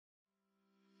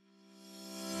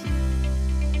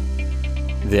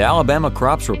The Alabama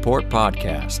Crops Report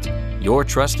Podcast, your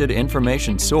trusted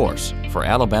information source for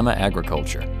Alabama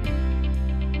agriculture.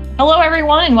 Hello,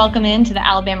 everyone, and welcome into the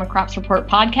Alabama Crops Report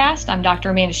Podcast. I'm Dr.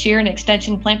 Amanda Scherer, an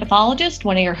extension plant pathologist,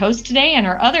 one of your hosts today, and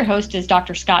our other host is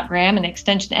Dr. Scott Graham, an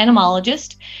extension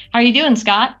entomologist. How are you doing,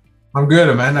 Scott? I'm good,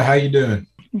 Amanda. How you doing?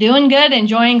 Doing good,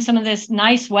 enjoying some of this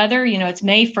nice weather. You know, it's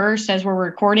May 1st as we're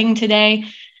recording today.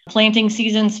 Planting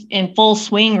season's in full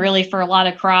swing, really, for a lot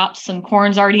of crops. Some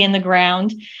corn's already in the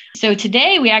ground. So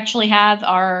today we actually have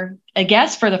a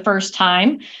guest for the first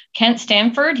time, Kent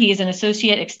Stanford. He is an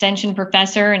associate extension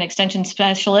professor and extension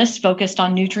specialist focused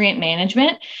on nutrient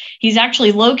management. He's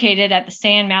actually located at the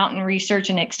Sand Mountain Research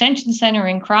and Extension Center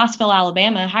in Crossville,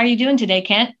 Alabama. How are you doing today,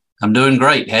 Kent? I'm doing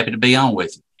great. Happy to be on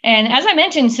with you. And as I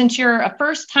mentioned, since you're a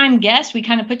first-time guest, we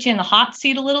kind of put you in the hot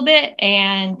seat a little bit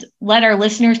and let our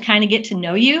listeners kind of get to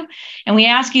know you. And we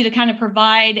ask you to kind of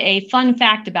provide a fun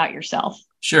fact about yourself.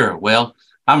 Sure. Well,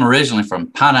 I'm originally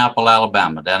from Pineapple,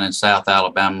 Alabama, down in South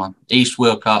Alabama, East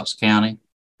Wilcox County.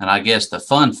 And I guess the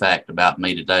fun fact about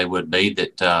me today would be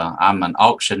that I'm an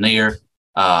auctioneer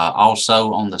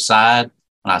also on the side.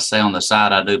 When I say on the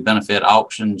side, I do benefit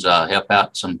auctions, help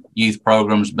out some youth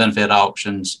programs, benefit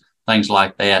auctions, things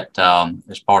like that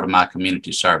as part of my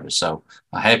community service. So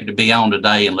I'm happy to be on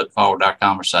today and look forward to our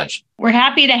conversation. We're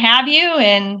happy to have you,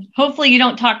 and hopefully you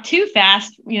don't talk too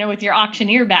fast, with your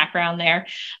auctioneer background there,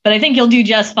 but I think you'll do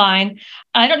just fine.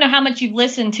 I don't know how much you've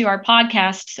listened to our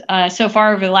podcast so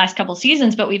far over the last couple of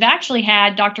seasons, but we've actually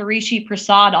had Dr. Rishi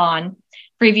Prasad on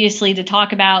previously to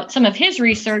talk about some of his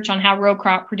research on how row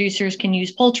crop producers can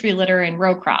use poultry litter in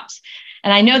row crops.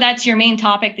 And I know that's your main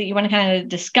topic that you want to kind of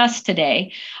discuss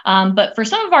today. But for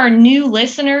some of our new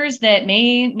listeners that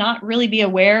may not really be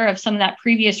aware of some of that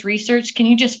previous research, can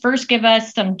you just first give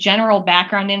us some general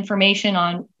background information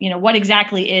on, what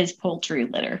exactly is poultry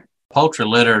litter? Poultry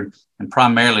litter, and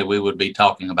primarily we would be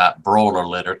talking about broiler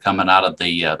litter coming out of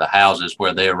the houses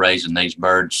where they're raising these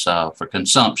birds for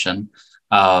consumption.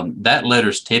 That litter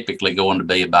is typically going to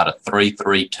be about a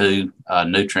 332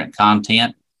 nutrient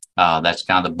content. That's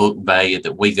kind of the book value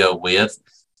that we go with.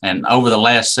 And over the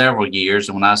last several years,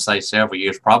 and when I say several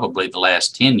years, probably the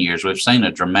last 10 years, we've seen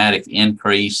a dramatic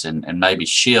increase and maybe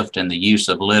shift in the use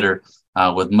of litter,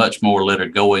 with much more litter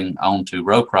going on to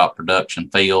row crop production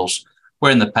fields,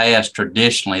 where in the past,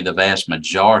 traditionally, the vast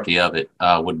majority of it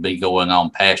would be going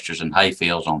on pastures and hay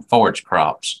fields on forage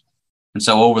crops. And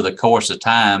so over the course of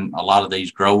time, a lot of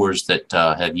these growers that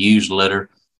have used litter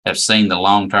have seen the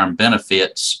long-term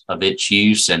benefits of its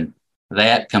use, and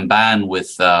that combined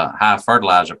with high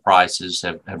fertilizer prices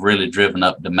have really driven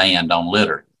up demand on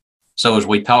litter. So as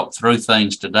we talk through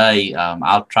things today,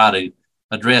 I'll try to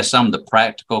address some of the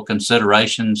practical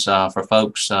considerations for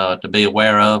folks to be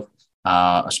aware of,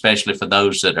 especially for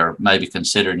those that are maybe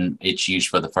considering its use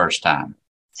for the first time.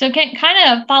 So kind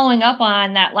of following up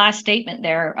on that last statement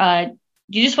there,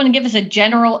 do you just want to give us a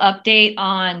general update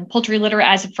on poultry litter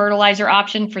as a fertilizer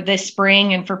option for this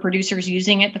spring and for producers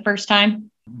using it the first time?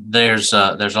 There's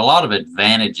a lot of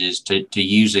advantages to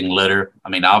using litter. I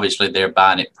mean, obviously they're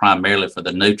buying it primarily for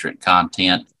the nutrient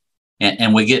content,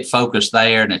 and we get focused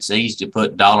there, and it's easy to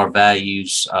put dollar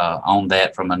values on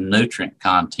that from a nutrient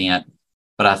content.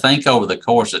 But I think over the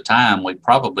course of time, we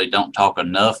probably don't talk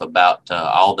enough about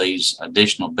all these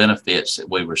additional benefits that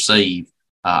we receive.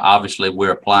 Obviously,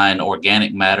 we're applying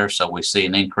organic matter, so we see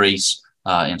an increase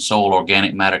in soil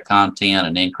organic matter content,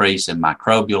 an increase in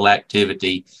microbial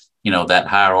activity. That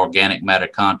higher organic matter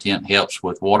content helps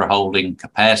with water holding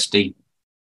capacity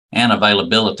and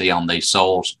availability on these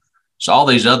soils. So all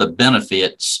these other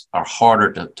benefits are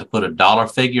harder to put a dollar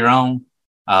figure on.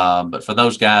 But for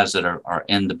those guys that are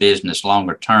in the business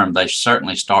longer term, they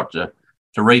certainly start to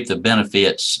reap the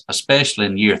benefits, especially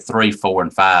in year 3, 4,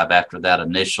 and 5 after that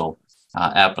initial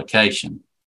application.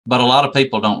 But a lot of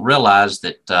people don't realize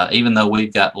that even though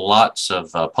we've got lots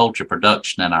of poultry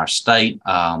production in our state,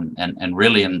 and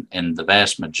really in the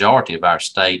vast majority of our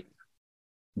state,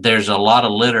 there's a lot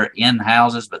of litter in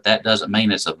houses, but that doesn't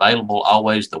mean it's available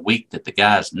always the week that the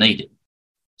guys need it.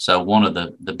 So one of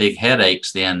the big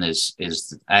headaches then is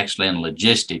actually in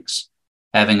logistics,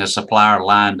 having a supplier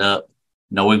lined up,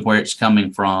 knowing where it's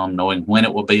coming from, knowing when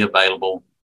it will be available,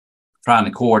 trying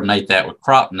to coordinate that with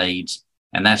crop needs.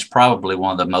 And that's probably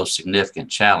one of the most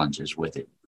significant challenges with it.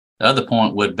 The other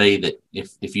point would be that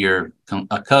if you're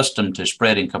accustomed to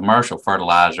spreading commercial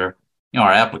fertilizer,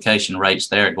 our application rates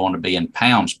there are going to be in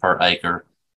pounds per acre.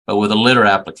 But with a litter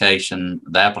application,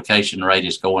 the application rate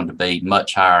is going to be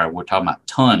much higher. We're talking about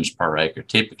tons per acre,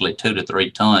 typically 2 to 3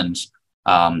 tons.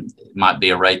 Might be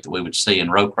a rate that we would see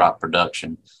in row crop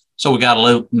production. So we got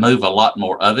to move a lot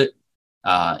more of it.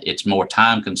 It's more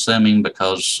time consuming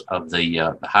because of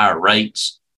the higher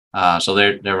rates. So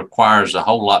there requires a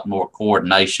whole lot more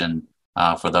coordination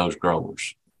for those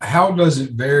growers. How does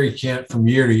it vary, Kent, from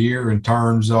year to year in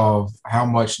terms of how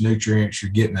much nutrients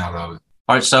you're getting out of it?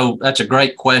 All right, so that's a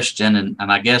great question.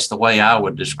 And I guess the way I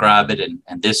would describe it,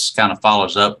 and this kind of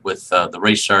follows up with the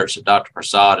research that Dr.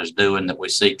 Prasad is doing that we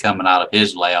see coming out of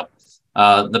his lab.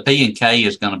 The P&K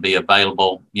is going to be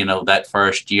available, that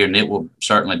first year, and it will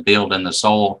certainly build in the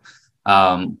soil.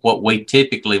 What we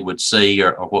typically would see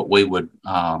or what we would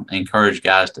encourage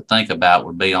guys to think about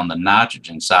would be on the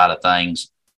nitrogen side of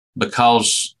things,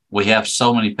 because we have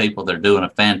so many people that are doing a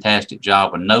fantastic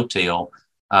job with no-till.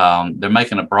 They're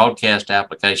making a broadcast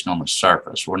application on the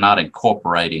surface. We're not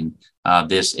incorporating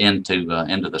this into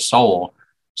the soil.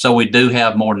 So we do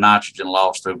have more nitrogen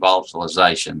loss through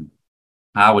volatilization.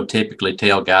 I would typically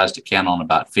tell guys to count on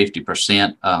about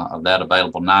 50% of that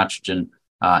available nitrogen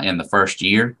in the first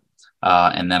year,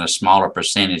 and then a smaller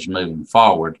percentage moving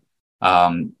forward.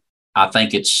 I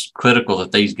think it's critical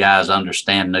that these guys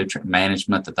understand nutrient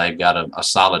management, that they've got a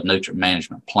solid nutrient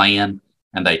management plan,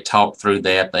 and they talk through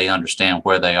that. They understand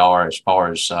where they are as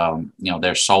far as,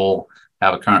 their soil,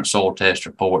 have a current soil test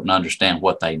report, and understand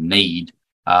what they need.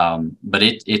 But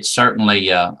it's certainly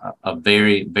a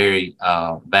very, very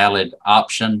valid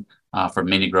option for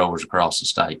many growers across the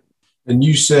state. And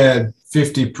you said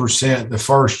 50% the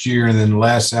first year and then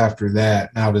less after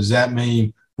that. Now, does that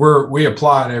mean we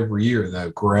apply it every year,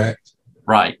 though, correct?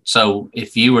 Right. So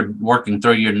if you were working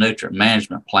through your nutrient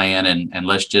management plan, and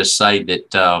let's just say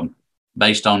that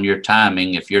based on your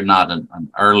timing, if you're not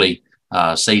an early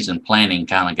season planting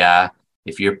kind of guy,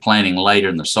 if you're planting later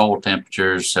and the soil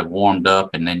temperatures have warmed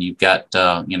up, and then you've got,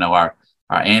 our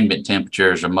ambient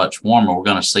temperatures are much warmer, we're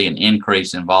going to see an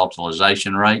increase in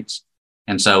volatilization rates.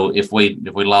 And so if we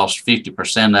lost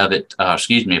 50% of it,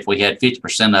 if we had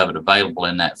 50% of it available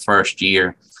in that first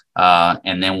year,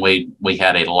 and then we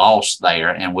had a loss there,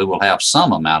 and we will have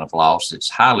some amount of loss. It's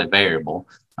highly variable,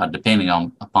 depending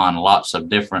upon lots of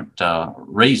different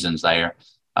reasons there.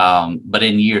 But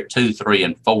in year 2, 3,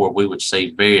 and 4, we would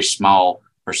see very small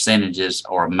percentages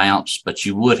or amounts, but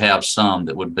you would have some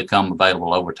that would become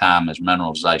available over time as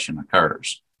mineralization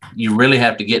occurs. You really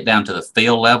have to get down to the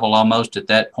field level almost at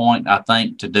that point, I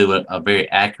think, to do a very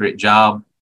accurate job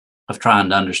of trying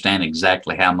to understand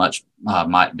exactly how much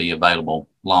might be available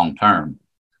long term.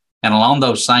 And along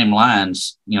those same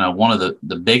lines, one of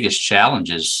the biggest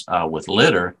challenges with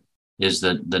litter is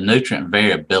the nutrient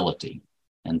variability.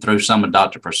 And through some of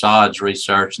Dr. Prasad's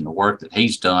research and the work that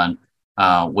he's done,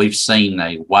 we've seen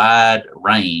a wide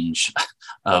range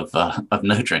of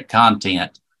nutrient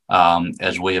content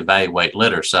as we evaluate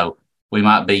litter. So we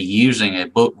might be using a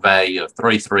book value of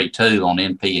 332 on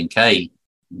NP and K,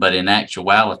 but in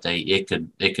actuality, it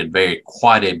could vary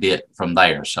quite a bit from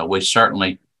there. So we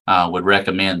certainly would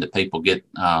recommend that people get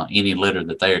any litter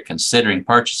that they are considering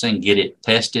purchasing, get it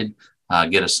tested,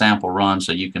 get a sample run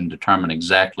so you can determine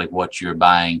exactly what you're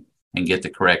buying and get the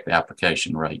correct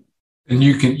application rate. And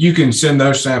you can send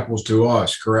those samples to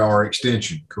us, correct, or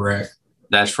extension, correct?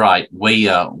 That's right. We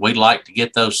like to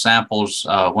get those samples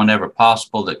whenever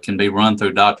possible that can be run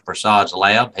through Dr. Prasad's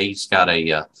lab. He's got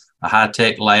a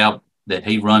high-tech lab that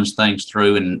he runs things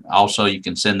through, and also you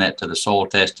can send that to the soil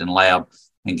testing lab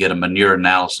and get a manure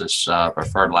analysis for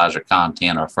fertilizer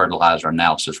content or fertilizer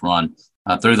analysis run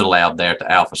through the lab there at the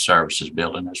Alpha Services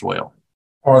building as well.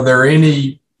 Are there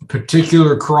any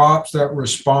particular crops that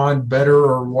respond better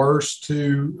or worse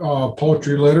to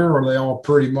poultry litter? Are they all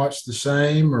pretty much the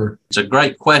same? Or it's a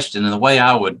great question, and the way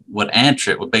I would answer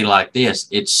it would be like this: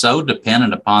 it's so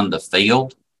dependent upon the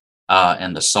field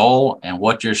and the soil and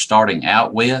what you're starting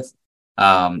out with.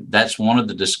 That's one of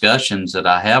the discussions that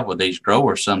I have with these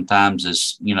growers sometimes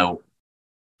is,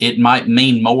 it might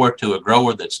mean more to a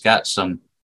grower that's got some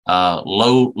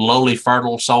lowly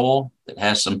fertile soil that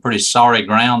has some pretty sorry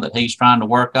ground that he's trying to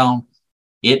work on.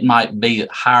 It might be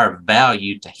higher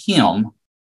value to him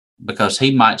because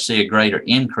he might see a greater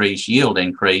yield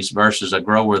increase versus a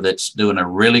grower that's doing a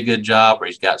really good job, or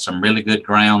he's got some really good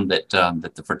ground that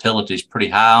the fertility is pretty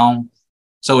high on.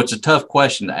 So it's a tough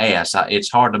question to ask.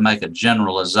 It's hard to make a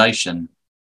generalization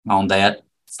on that.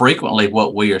 Frequently,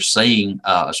 what we are seeing,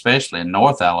 especially in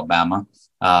North Alabama,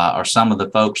 are some of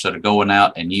the folks that are going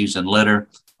out and using litter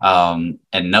and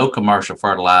no commercial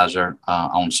fertilizer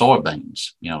on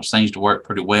soybeans. Seems to work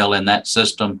pretty well in that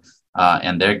system,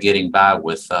 and they're getting by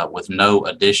with no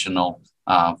additional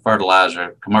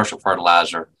commercial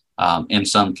fertilizer in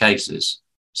some cases.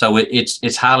 So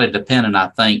it's highly dependent, I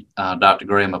think, Dr.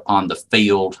 Graham, upon the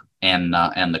field and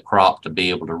the crop to be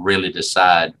able to really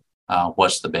decide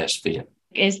what's the best fit.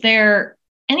 Is there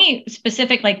any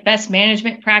specific like best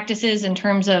management practices in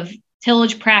terms of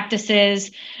tillage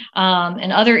practices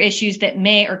and other issues that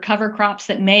may, or cover crops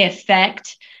that may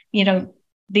affect,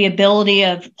 the ability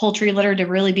of poultry litter to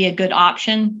really be a good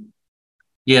option?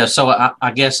 Yeah, so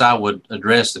I guess I would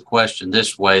address the question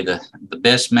this way. The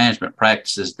best management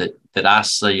practices that I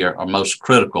see are most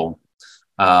critical.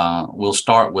 We'll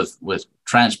start with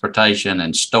transportation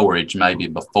and storage maybe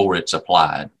before it's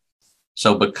applied.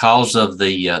 So because of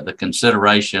the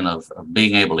consideration of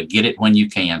being able to get it when you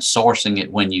can, sourcing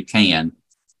it when you can,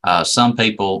 some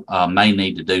people may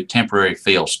need to do temporary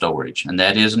field storage, and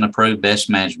that is an approved best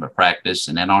management practice.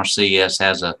 And NRCS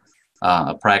has a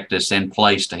practice in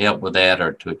place to help with that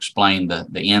or to explain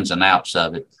the ins and outs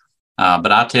of it.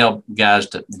 But I tell guys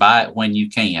to buy it when you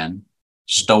can,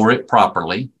 store it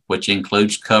properly, which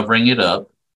includes covering it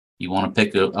up. You want to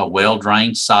pick a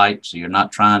well-drained site, so you're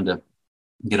not trying to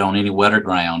get on any wetter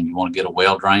ground. You want to get a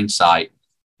well-drained site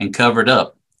and cover it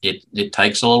up. It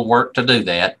takes a little work to do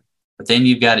that, but then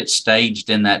you've got it staged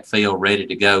in that field ready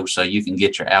to go so you can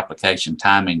get your application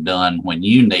timing done when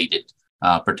you need it,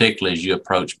 particularly as you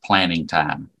approach planting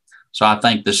time. So I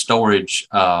think the storage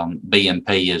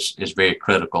B&P is very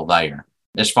critical there.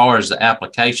 As far as the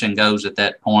application goes at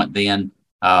that point, then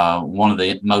one of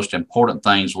the most important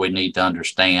things we need to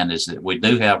understand is that we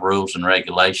do have rules and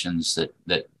regulations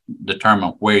that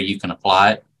determine where you can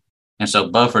apply it. And so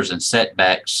buffers and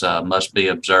setbacks must be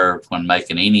observed when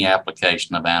making any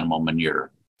application of animal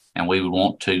manure. And we would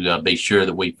want to be sure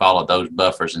that we follow those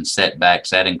buffers and setbacks.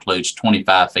 That includes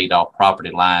 25 feet off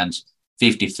property lines,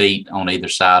 50 feet on either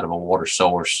side of a water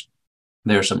source.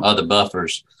 There are some other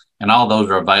buffers, and all those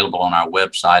are available on our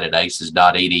website at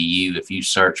aces.edu if you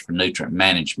search for nutrient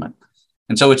management.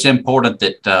 And so it's important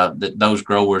that those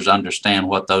growers understand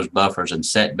what those buffers and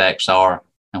setbacks are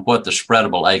and what the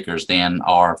spreadable acres then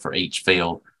are for each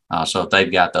field. So if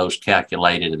they've got those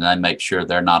calculated and they make sure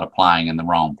they're not applying in the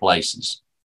wrong places.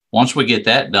 Once we get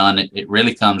that done, it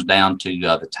really comes down to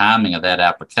the timing of that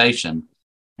application.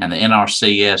 And the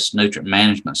NRCS Nutrient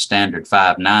Management Standard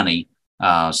 590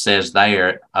 says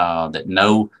there that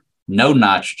no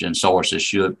nitrogen sources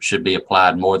should be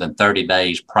applied more than 30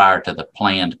 days prior to the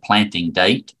planned planting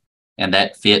date. And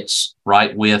that fits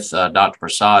right with Dr.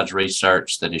 Prasad's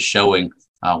research that is showing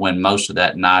when most of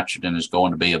that nitrogen is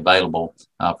going to be available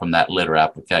from that litter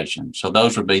application. So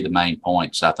those would be the main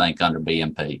points, I think, under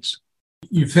B&Ps.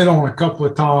 You've hit on a couple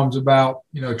of times about,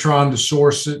 trying to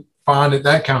source it, find it,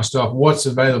 that kind of stuff. What's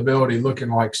availability looking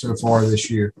like so far this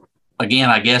year? Again,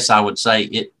 I guess I would say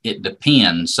it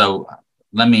depends. So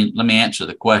let me answer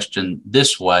the question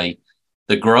this way.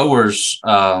 The growers,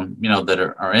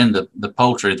 that are in the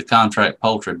poultry, the contract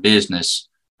poultry business,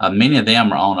 many of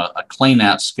them are on a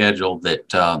clean-out schedule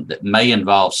that may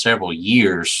involve several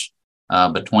years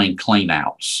between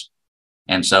clean-outs.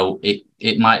 And so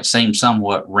it might seem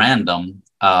somewhat random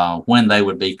when they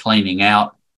would be cleaning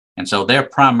out. And so they're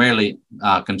primarily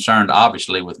concerned,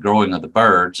 obviously, with growing of the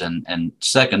birds and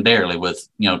secondarily with,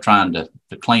 trying to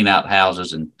clean out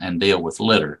houses and deal with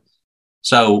litter.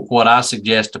 So what I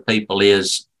suggest to people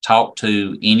is talk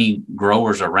to any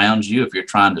growers around you if you're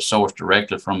trying to source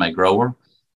directly from a grower.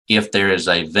 If there is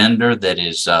a vendor that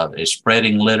is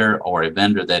spreading litter or a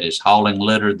vendor that is hauling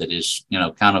litter that is,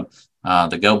 kind of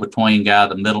the go-between guy,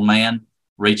 the middleman,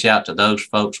 reach out to those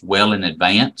folks well in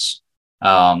advance.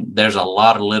 There's a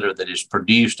lot of litter that is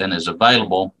produced and is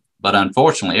available, but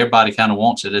unfortunately, everybody kind of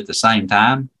wants it at the same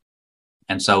time.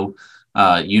 And so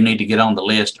you need to get on the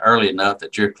list early enough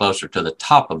that you're closer to the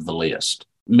top of the list.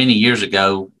 Many years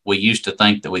ago, we used to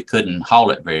think that we couldn't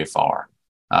haul it very far.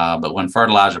 But when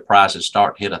fertilizer prices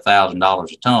start to hit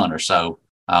 $1,000 a ton or so,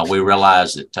 we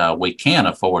realize that we can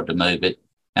afford to move it.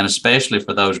 And especially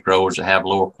for those growers that have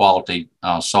lower quality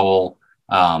soil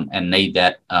and need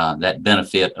that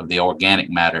benefit of the organic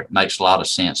matter, it makes a lot of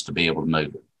sense to be able to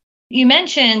move it. You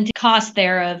mentioned cost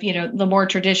there of, the more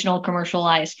traditional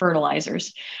commercialized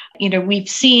fertilizers. We've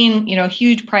seen,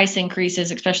 huge price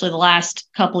increases, especially the last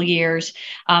couple of years.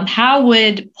 How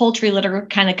would poultry litter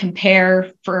kind of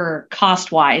compare for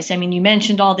cost wise? I mean, you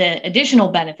mentioned all the additional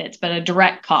benefits, but a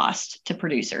direct cost to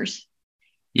producers.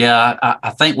 Yeah,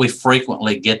 I think we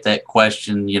frequently get that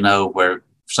question, where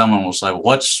someone will say,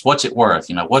 what's it worth?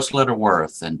 What's litter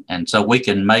worth? And so we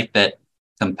can make that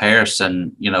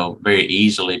comparison, very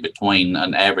easily between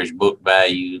an average book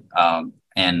value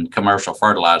and commercial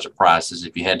fertilizer prices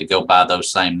if you had to go buy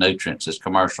those same nutrients as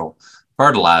commercial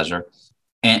fertilizer.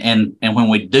 And when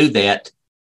we do that,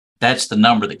 that's the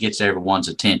number that gets everyone's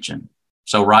attention.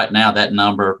 So right now, that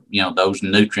number, those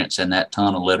nutrients in that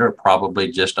ton of litter are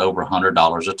probably just over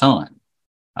 $100 a ton.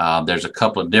 There's a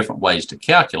couple of different ways to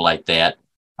calculate that.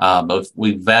 But if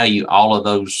we value all of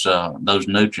those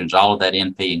nutrients, all of that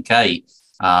N, P, and K,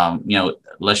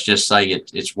 let's just say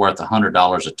it's worth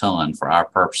 $100 a ton for our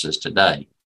purposes today.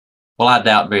 Well, I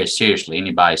doubt very seriously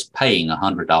anybody's paying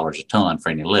 $100 a ton for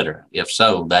any litter. If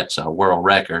so, that's a world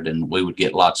record and we would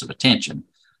get lots of attention.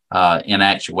 In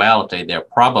actuality, they're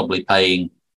probably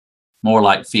paying more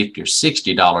like $50 or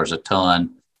 $60 a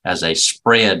ton as a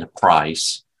spread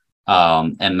price.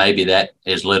 And maybe that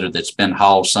is litter that's been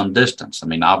hauled some distance. I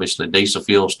mean, obviously diesel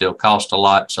fuel still costs a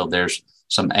lot. So there's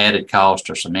some added cost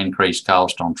or some increased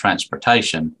cost on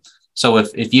transportation. So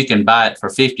if you can buy it for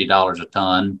 $50 a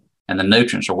ton and the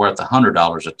nutrients are worth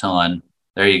 $100 a ton,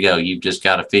 there you go. You've just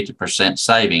got a 50%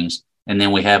 savings. And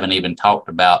then we haven't even talked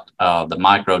about the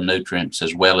micronutrients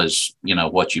as well as,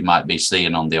 what you might be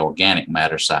seeing on the organic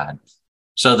matter side.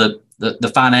 So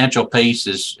the financial piece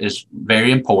is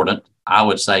very important. I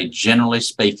would say, generally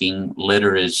speaking,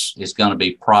 litter is going to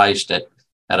be priced at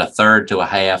a third to a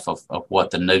half of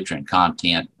what the nutrient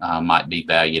content might be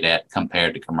valued at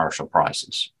compared to commercial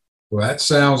prices. Well, that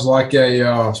sounds like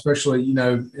especially, in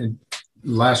the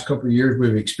last couple of years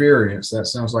we've experienced, that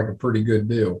sounds like a pretty good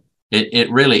deal.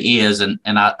 It really is. And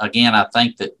I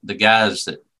think that the guys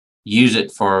that use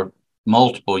it for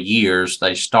multiple years,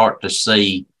 they start to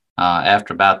see,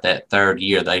 after about that third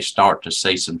year, they start to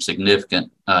see some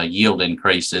significant yield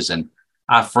increases. And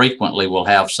I frequently will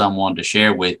have someone to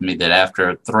share with me that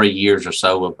after 3 years or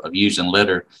so of using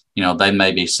litter, they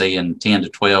may be seeing 10 to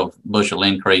 12 bushel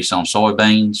increase on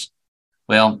soybeans.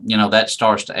 Well, that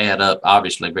starts to add up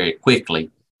obviously very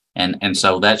quickly. And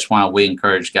so that's why we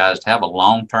encourage guys to have a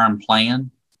long-term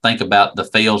plan. Think about the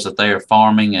fields that they are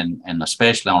farming and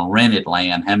especially on rented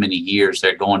land, how many years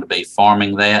they're going to be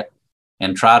farming that,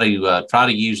 and try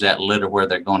to use that litter where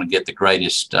they're going to get the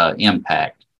greatest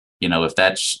impact. If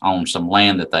that's on some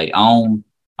land that they own,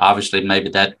 obviously maybe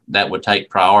that would take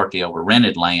priority over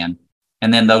rented land.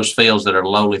 And then those fields that are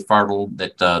lowly fertile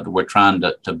that we're trying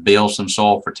to build some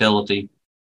soil fertility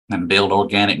and build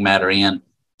organic matter in,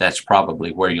 that's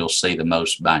probably where you'll see the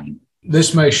most bang.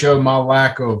 This may show my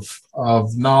lack of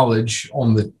knowledge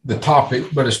on the topic,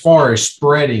 but as far as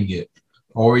spreading it,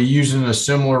 are we using a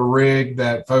similar rig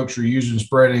that folks are using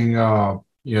spreading,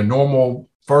 normal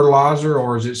fertilizer,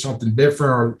 or is it something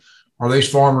different? Or are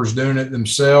these farmers doing it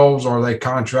themselves? Or are they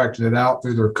contracting it out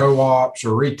through their co-ops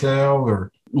or retail?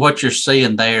 Or what you're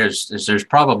seeing there is there's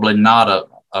probably not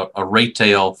a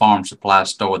retail farm supply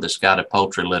store that's got a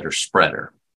poultry litter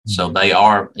spreader. So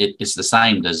it's the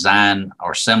same design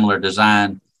or similar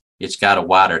design. It's got a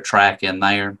wider track in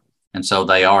there. And so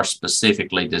they are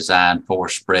specifically designed for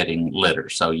spreading litter.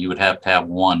 So you would have to have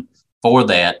one for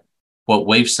that. What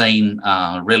we've seen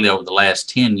really over the last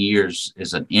 10 years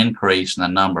is an increase in the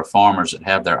number of farmers that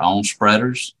have their own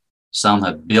spreaders. Some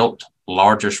have built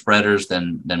larger spreaders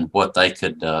than what they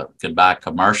could buy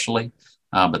commercially.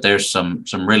 But there's some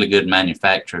really good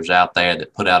manufacturers out there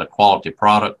that put out a quality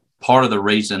product. Part of the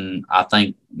reason I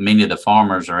think many of the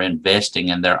farmers are investing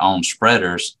in their own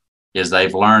spreaders is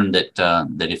they've learned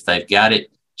that if they've got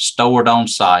it stored on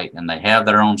site and they have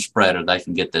their own spreader, they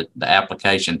can get the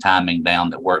application timing down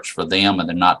that works for them, and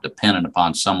they're not dependent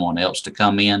upon someone else to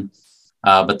come in.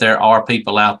 But there are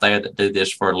people out there that do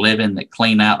this for a living, that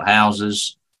clean out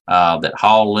houses, that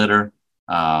haul litter,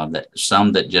 that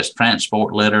some that just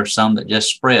transport litter, some that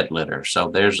just spread litter. So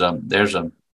there's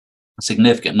a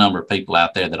significant number of people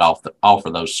out there that offer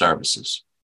those services.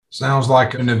 Sounds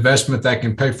like an investment that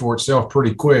can pay for itself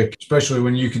pretty quick, especially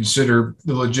when you consider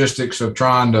the logistics of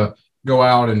trying to go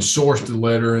out and source the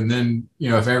litter. And then,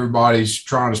 if everybody's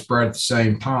trying to spread at the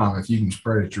same time, if you can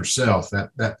spread it yourself,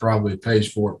 that probably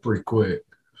pays for it pretty quick.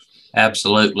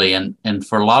 Absolutely. And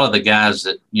for a lot of the guys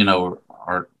that,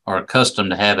 are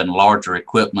accustomed to having larger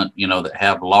equipment, that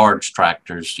have large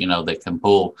tractors, that can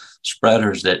pull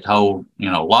spreaders that hold,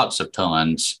 lots of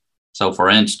tons. So, for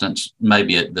instance,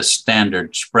 maybe the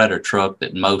standard spreader truck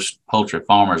that most poultry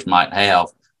farmers might have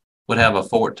would have a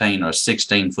 14 or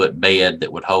 16-foot bed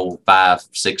that would hold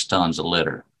 5-6 tons of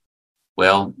litter.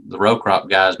 Well, the row crop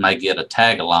guys may get a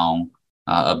tag-along,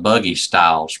 a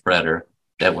buggy-style spreader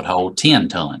that would hold 10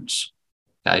 tons.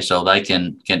 Okay, so they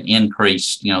can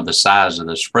increase, the size of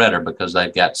the spreader because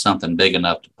they've got something big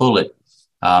enough to pull it.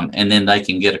 And then they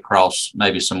can get across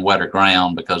maybe some wetter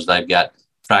ground because they've got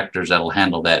tractors that'll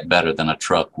handle that better than a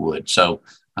truck would. So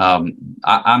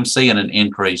I'm seeing an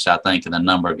increase, I think, in the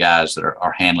number of guys that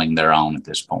are handling their own at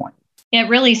this point. It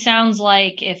really sounds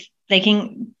like if they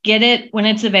can get it when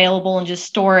it's available and just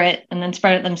store it and then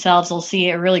spread it themselves, they'll see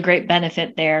a really great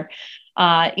benefit there.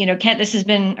 Kent, this has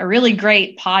been a really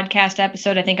great podcast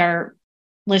episode. I think our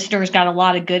listeners got a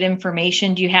lot of good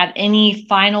information. Do you have any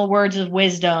final words of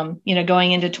wisdom,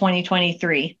 going into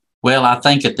 2023? Well, I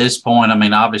think at this point, I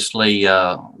mean, obviously,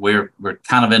 we're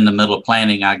kind of in the middle of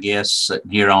planning, I guess,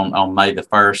 here on May the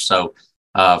 1st. So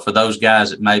for those guys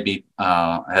that maybe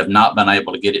have not been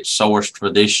able to get it sourced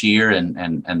for this year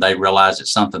and they realize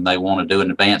it's something they want to do in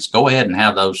advance, go ahead and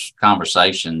have those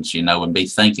conversations, and be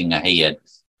thinking ahead.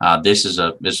 This is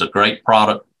a great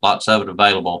product, lots of it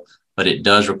available, but it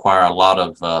does require a lot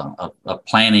of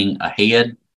planning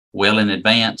ahead, well in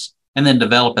advance, and then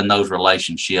developing those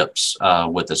relationships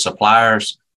with the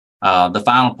suppliers. The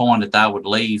final point that I would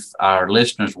leave our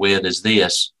listeners with is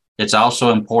this. It's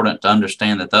also important to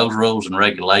understand that those rules and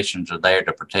regulations are there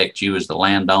to protect you as the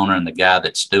landowner and the guy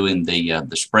that's doing the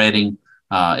spreading,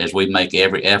 as we make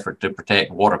every effort to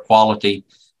protect water quality.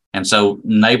 And so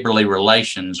neighborly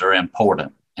relations are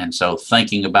important. And so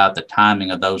thinking about the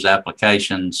timing of those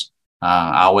applications,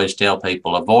 I always tell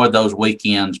people, avoid those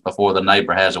weekends before the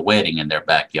neighbor has a wedding in their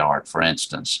backyard, for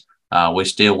instance. We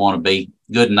still want to be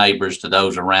good neighbors to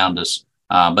those around us.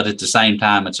 But at the same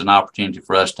time, it's an opportunity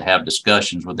for us to have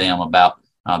discussions with them about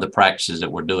the practices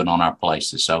that we're doing on our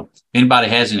places. So if anybody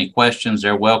has any questions,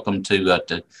 they're welcome to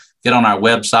get on our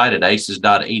website at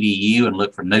aces.edu and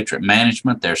look for nutrient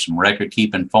management. There's some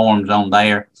record-keeping forms on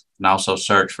there. And also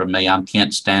search for me. I'm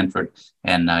Kent Stanford,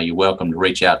 and you're welcome to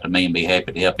reach out to me and be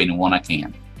happy to help anyone I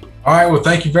can. All right. Well,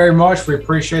 thank you very much. We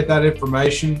appreciate that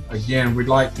information. Again, we'd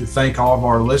like to thank all of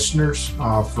our listeners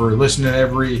for listening to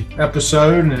every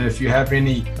episode. And if you have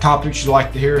any topics you'd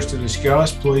like to hear us to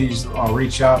discuss, please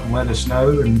reach out and let us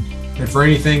know. And for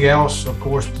anything else, of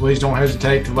course, please don't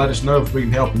hesitate to let us know if we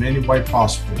can help in any way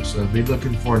possible. So be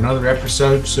looking for another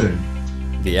episode soon.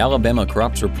 The Alabama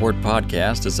Crops Report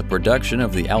podcast is a production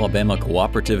of the Alabama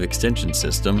Cooperative Extension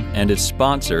System and is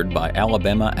sponsored by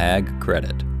Alabama Ag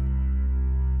Credit.